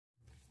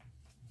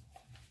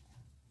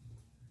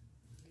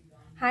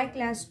Hi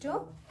class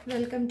 2,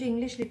 welcome to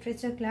English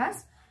literature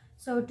class.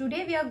 So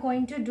today we are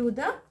going to do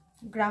the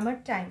grammar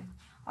time.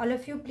 All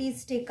of you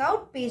please take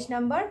out page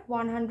number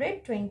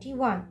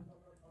 121.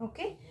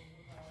 Okay.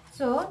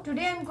 So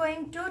today I am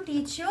going to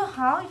teach you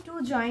how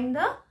to join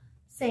the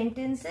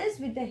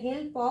sentences with the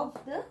help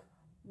of the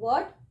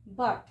word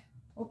but.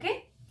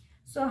 Okay.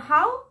 So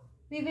how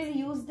we will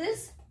use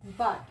this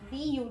but,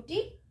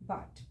 B-U-T,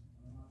 but.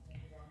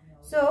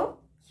 So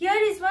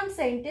here is one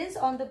sentence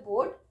on the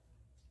board.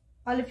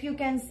 All of you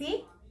can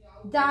see,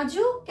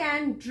 Daju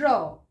can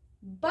draw,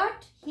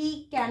 but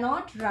he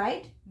cannot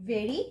write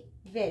very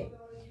well.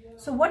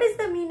 So what is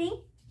the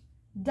meaning?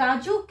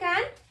 Daju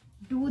can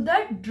do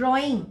the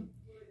drawing.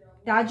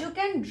 Daju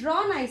can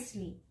draw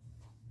nicely,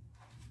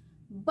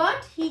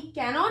 but he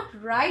cannot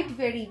write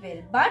very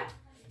well. But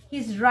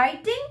his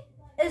writing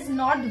is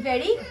not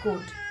very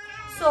good.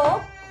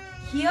 So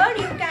here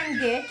you can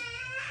get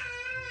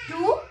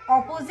two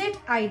opposite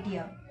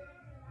ideas.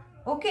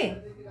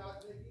 Okay.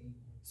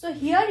 So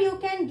here you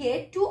can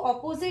get two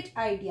opposite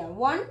ideas.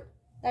 One,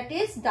 that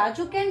is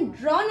Daju can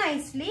draw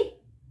nicely,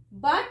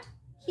 but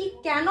he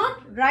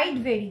cannot write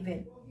very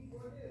well.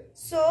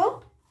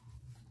 So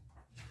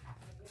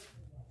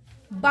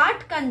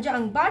but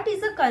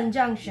is a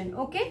conjunction.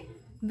 Okay.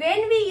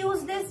 When we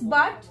use this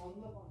but,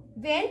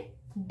 when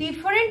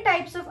different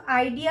types of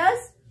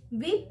ideas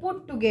we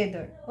put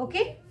together.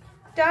 Okay.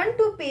 Turn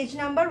to page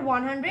number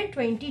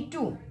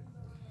 122.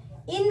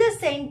 In the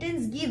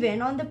sentence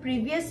given on the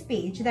previous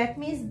page, that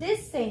means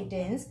this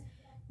sentence,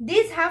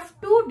 these have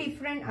two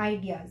different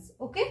ideas.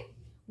 Okay.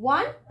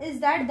 One is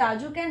that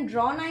Daju can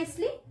draw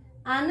nicely.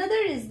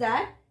 Another is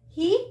that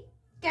he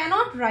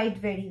cannot write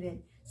very well.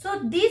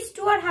 So these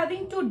two are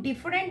having two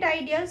different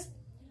ideas.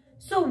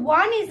 So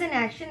one is an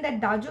action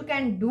that Daju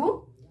can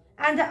do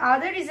and the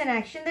other is an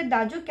action that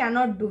Daju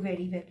cannot do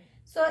very well.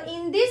 So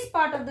in this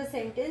part of the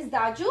sentence,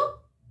 Daju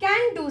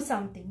can do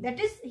something.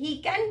 That is,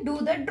 he can do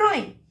the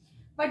drawing.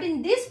 But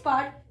in this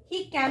part,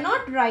 he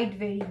cannot write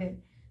very well.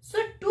 So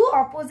two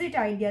opposite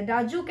ideas.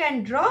 Daju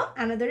can draw,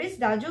 another is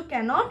Daju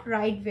cannot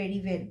write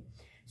very well.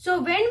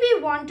 So when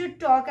we want to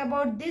talk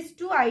about these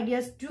two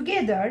ideas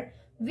together,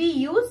 we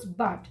use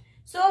but.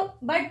 So,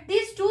 but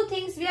these two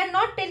things we are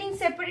not telling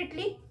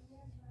separately.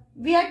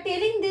 We are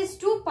telling these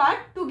two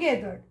parts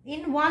together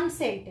in one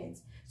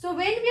sentence. So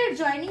when we are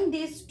joining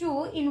these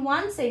two in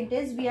one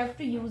sentence, we have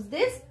to use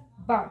this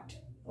but.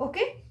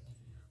 Okay.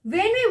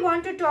 When we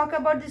want to talk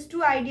about these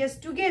two ideas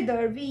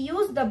together, we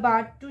use the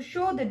but to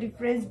show the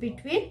difference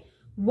between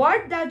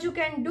what Daju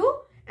can do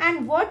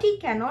and what he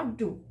cannot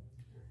do.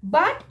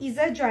 But is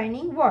a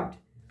joining word.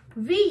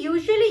 We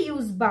usually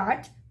use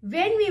but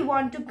when we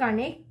want to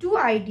connect two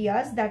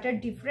ideas that are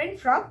different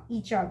from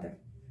each other.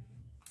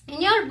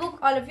 In your book,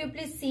 all of you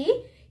please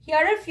see, here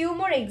are a few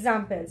more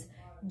examples.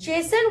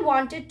 Jason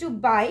wanted to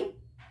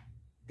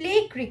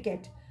play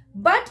cricket,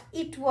 but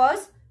it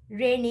was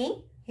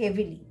raining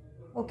heavily.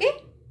 Okay.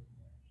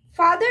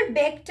 Father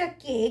baked a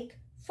cake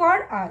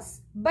for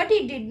us, but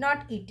he did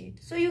not eat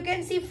it. So you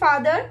can see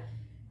father,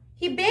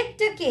 he baked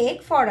a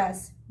cake for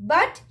us,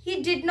 but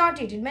he did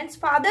not eat it. Means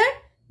father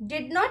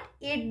did not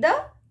eat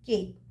the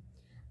cake.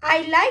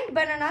 I liked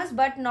bananas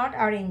but not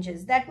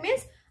oranges. That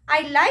means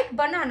I like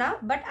banana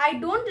but I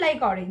don't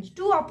like orange.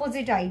 Two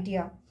opposite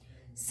idea.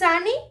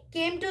 Sunny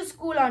came to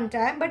school on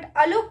time but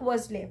Alok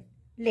was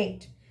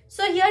late.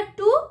 So here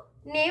two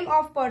name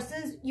of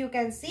persons you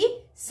can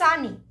see.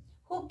 Sunny,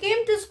 who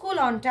came to school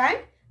on time,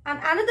 and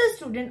another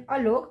student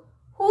Alok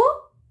who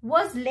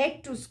was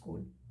late to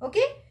school.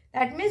 Okay,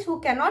 that means who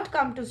cannot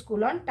come to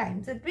school on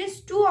time. So it means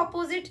two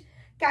opposite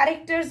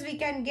characters we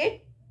can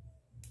get.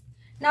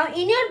 Now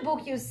in your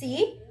book you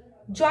see,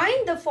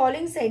 join the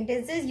following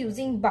sentences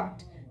using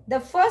but. The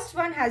first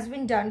one has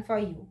been done for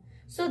you.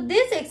 So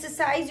this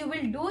exercise you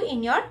will do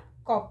in your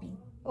copy.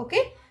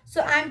 Okay,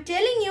 so I am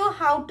telling you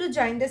how to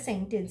join the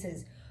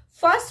sentences.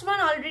 First one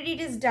already it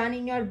is done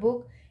in your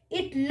book.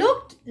 It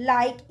looked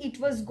like it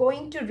was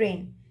going to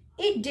rain.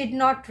 It did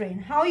not rain.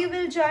 How you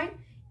will join?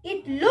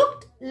 It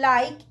looked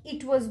like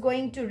it was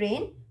going to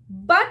rain,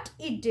 but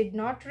it did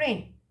not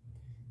rain.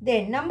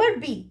 Then number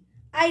B.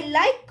 I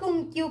like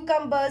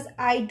cucumbers.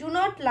 I do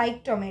not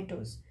like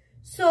tomatoes.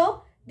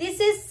 So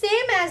this is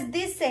same as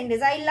this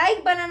sentence. I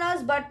like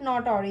bananas but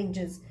not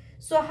oranges.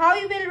 So how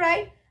you will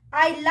write?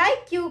 I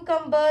like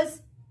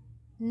cucumbers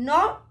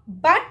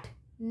but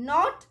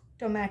not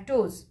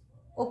tomatoes.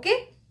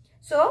 Okay.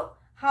 So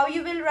how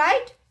you will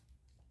write?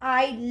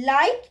 I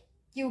like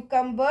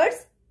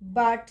cucumbers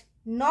but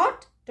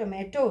not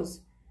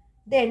tomatoes.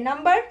 Then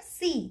number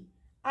C.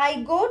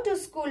 I go to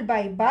school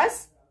by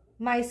bus.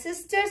 My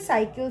sister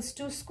cycles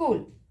to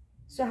school.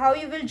 So how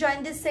you will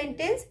join this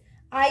sentence?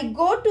 I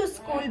go to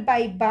school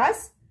by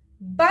bus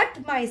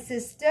but my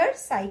sister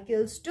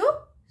cycles to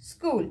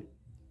school.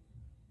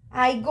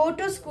 I go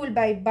to school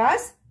by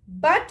bus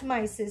but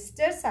my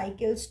sister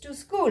cycles to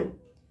school.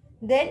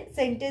 Then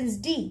sentence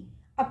D.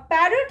 A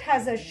parrot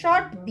has a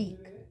short beak.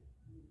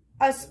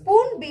 A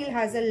spoonbill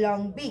has a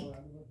long beak.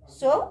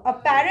 So, a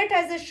parrot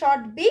has a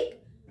short beak,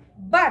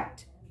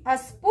 but A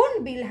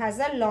spoonbill has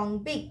a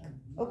long beak.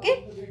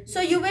 Okay.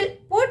 So you will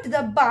put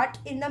the but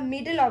in the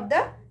middle of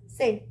the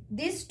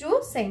these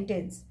two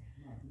sentences.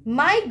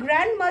 My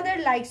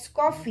grandmother likes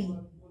coffee,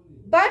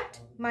 but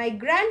my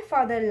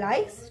grandfather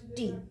likes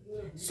tea.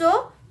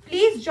 So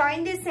please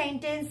join these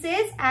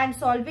sentences and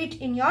solve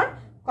it in your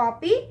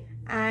copy,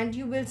 and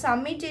you will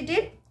submit it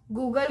in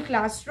Google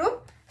Classroom,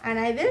 and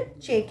I will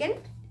check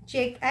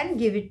and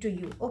give it to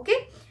you.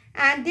 Okay.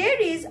 And there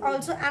is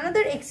also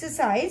another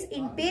exercise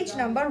in page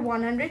number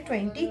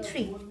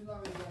 123.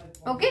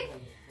 Okay.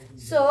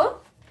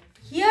 So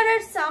here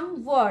are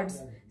some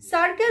words.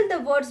 Circle the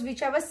words which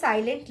have a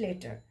silent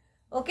letter.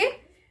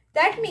 Okay.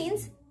 That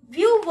means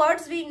few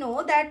words we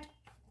know that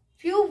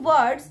few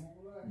words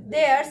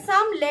there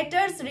some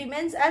letters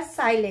remains as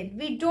silent.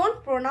 We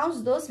don't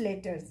pronounce those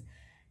letters.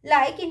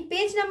 Like in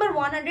page number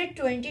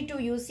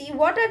 122 you see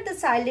what are the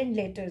silent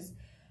letters.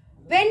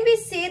 When we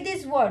say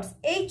these words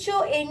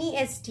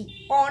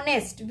H-O-N-E-S-T,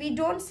 honest, we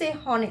don't say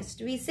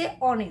honest, we say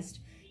honest.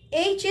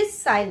 H is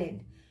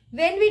silent.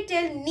 When we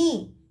tell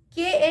knee,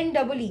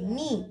 K-N-E-E,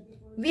 knee,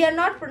 we are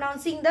not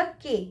pronouncing the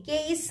K.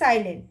 K is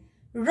silent.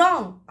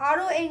 Wrong,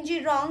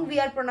 R-O-N-G, wrong, we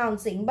are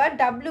pronouncing, but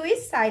W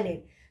is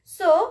silent.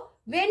 So,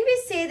 when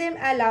we say them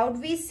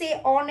aloud, we say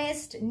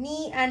honest,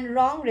 knee and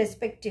wrong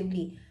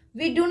respectively.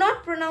 We do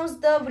not pronounce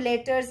the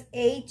letters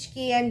H,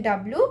 K and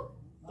W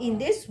in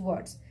these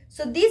words.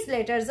 So, these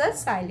letters are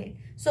silent.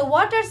 So,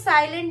 what are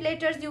silent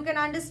letters? You can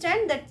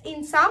understand that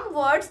in some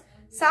words,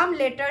 some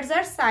letters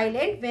are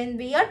silent when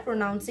we are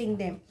pronouncing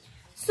them.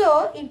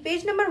 So, in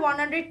page number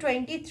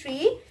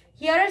 123,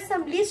 here are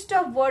some list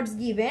of words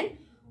given.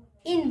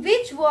 In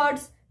which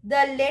words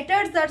the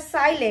letters are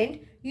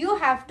silent, you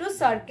have to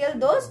circle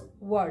those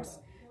words.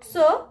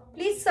 So,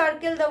 please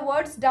circle the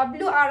words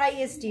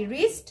W-R-I-S-T,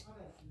 wrist,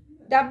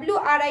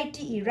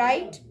 W-R-I-T-E,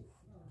 right,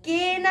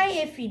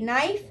 K-N-I-F-E,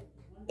 knife,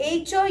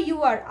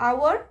 H-O-U-R,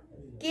 hour,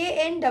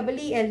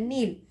 K-N-E-E-L,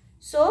 kneel.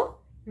 So,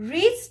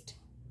 wrist,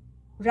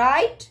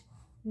 right,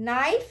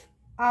 knife,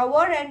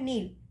 hour and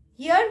kneel.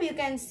 Here you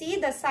can see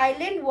the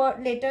silent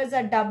word letters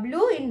are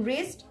W in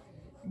wrist,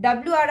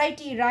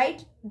 W-R-I-T,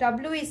 right,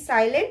 W is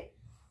silent,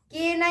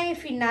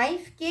 K-N-I-F-E,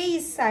 knife, K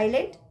is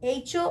silent,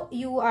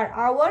 H-O-U-R,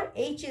 hour,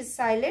 H is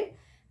silent,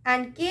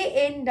 and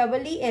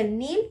K-N-E-E-L,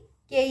 kneel,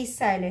 K is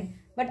silent.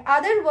 But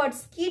other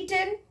words,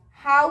 kitten,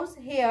 house,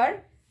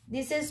 hair,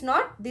 this is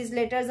not, these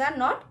letters are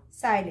not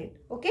silent.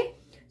 Okay.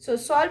 So,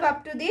 solve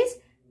up to this,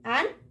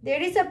 and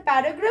there is a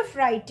paragraph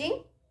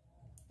writing.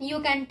 You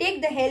can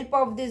take the help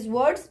of these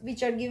words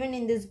which are given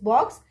in this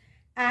box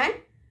and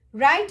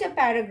write a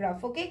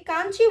paragraph. Okay.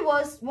 Kanchi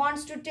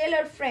wants to tell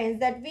her friends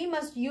that we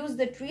must use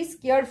the trees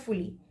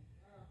carefully.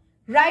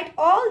 Write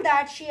all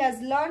that she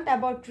has learned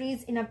about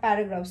trees in a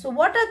paragraph. So,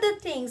 what are the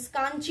things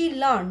Kanchi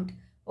learned?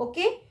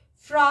 Okay.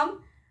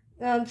 From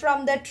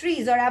the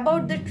trees or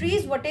about the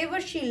trees,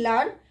 whatever she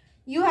learned,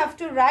 you have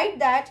to write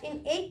that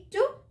in 8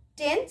 to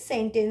 10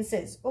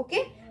 sentences.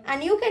 Okay.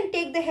 And you can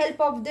take the help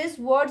of these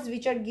words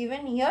which are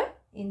given here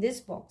in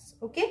this box.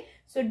 Okay.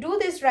 So, do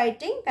this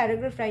writing,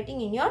 paragraph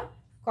writing in your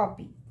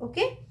copy.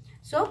 Okay.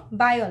 So,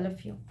 bye all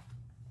of you.